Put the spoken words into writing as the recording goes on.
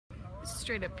It's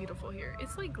straight up beautiful here.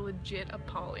 It's like legit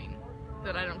appalling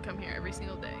that I don't come here every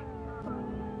single day.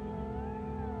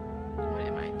 What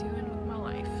am I doing with my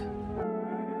life?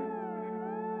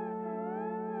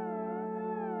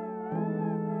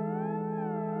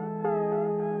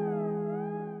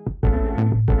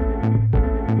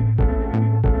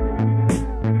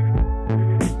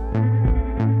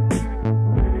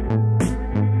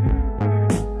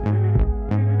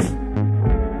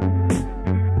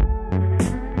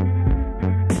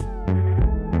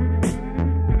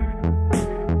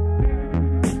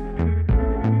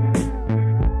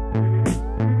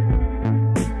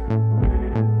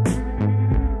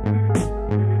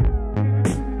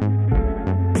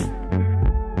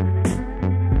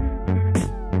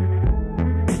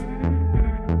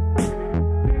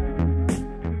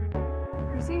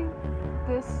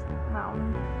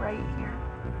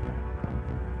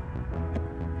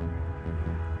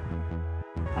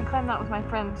 I climbed that with my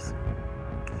friends,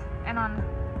 and on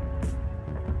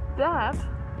that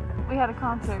we had a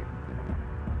concert.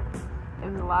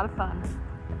 It was a lot of fun.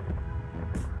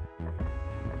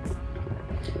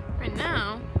 Right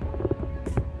now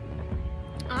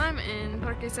I'm in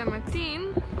Parque San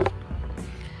Martin.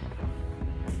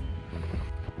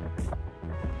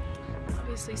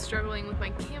 Obviously struggling with my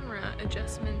camera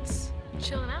adjustments,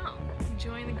 chilling out,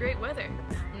 enjoying the great weather.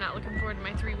 I'm not looking forward to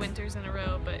my 3 winters in a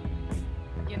row, but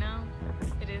you know,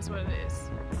 it is what it is.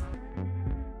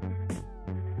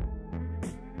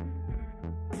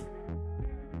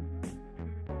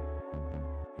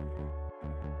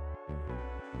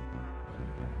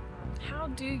 How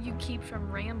do you keep from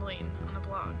rambling on a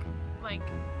blog? Like,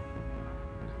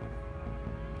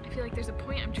 I feel like there's a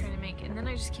point I'm trying to make and then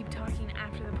I just keep talking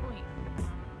after the point.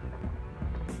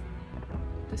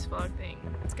 This vlog thing,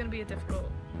 it's gonna be a difficult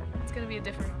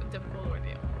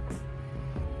ordeal.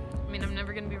 I mean, I'm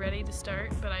never gonna be ready to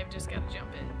start, but I've just gotta jump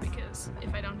in, because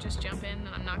if I don't just jump in,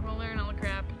 then I'm not gonna learn all the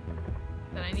crap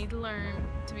that I need to learn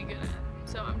to be good at.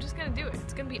 So I'm just gonna do it.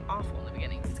 It's gonna be awful in the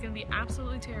beginning. It's gonna be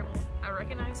absolutely terrible. I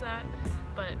recognize that,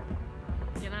 but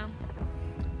you know,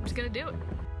 I'm just gonna do it.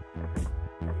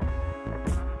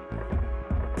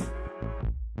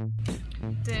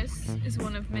 This is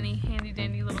one of many handy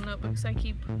dandy little notebooks I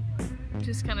keep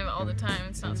just kind of all the time.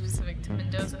 It's not specific to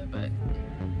Mendoza, but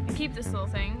I keep this little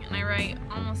thing and I write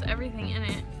almost everything in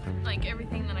it, like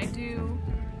everything that I do,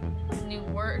 new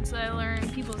words that I learn,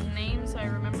 people's names so I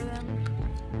remember them,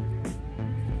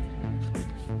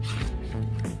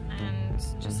 and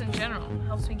just in general, it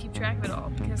helps me keep track of it all,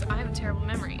 because I have a terrible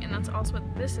memory, and that's also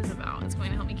what this is about. It's going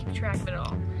to help me keep track of it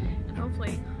all, and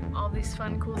hopefully all these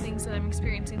fun, cool things that I'm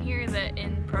experiencing here that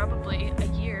in probably a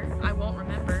year I won't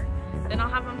remember, then I'll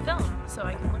have on film so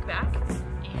I can look back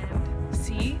and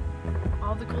see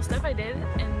all the cool stuff I did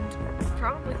and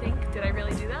probably think, did I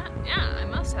really do that? Yeah, I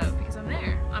must have, because I'm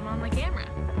there. I'm on my camera.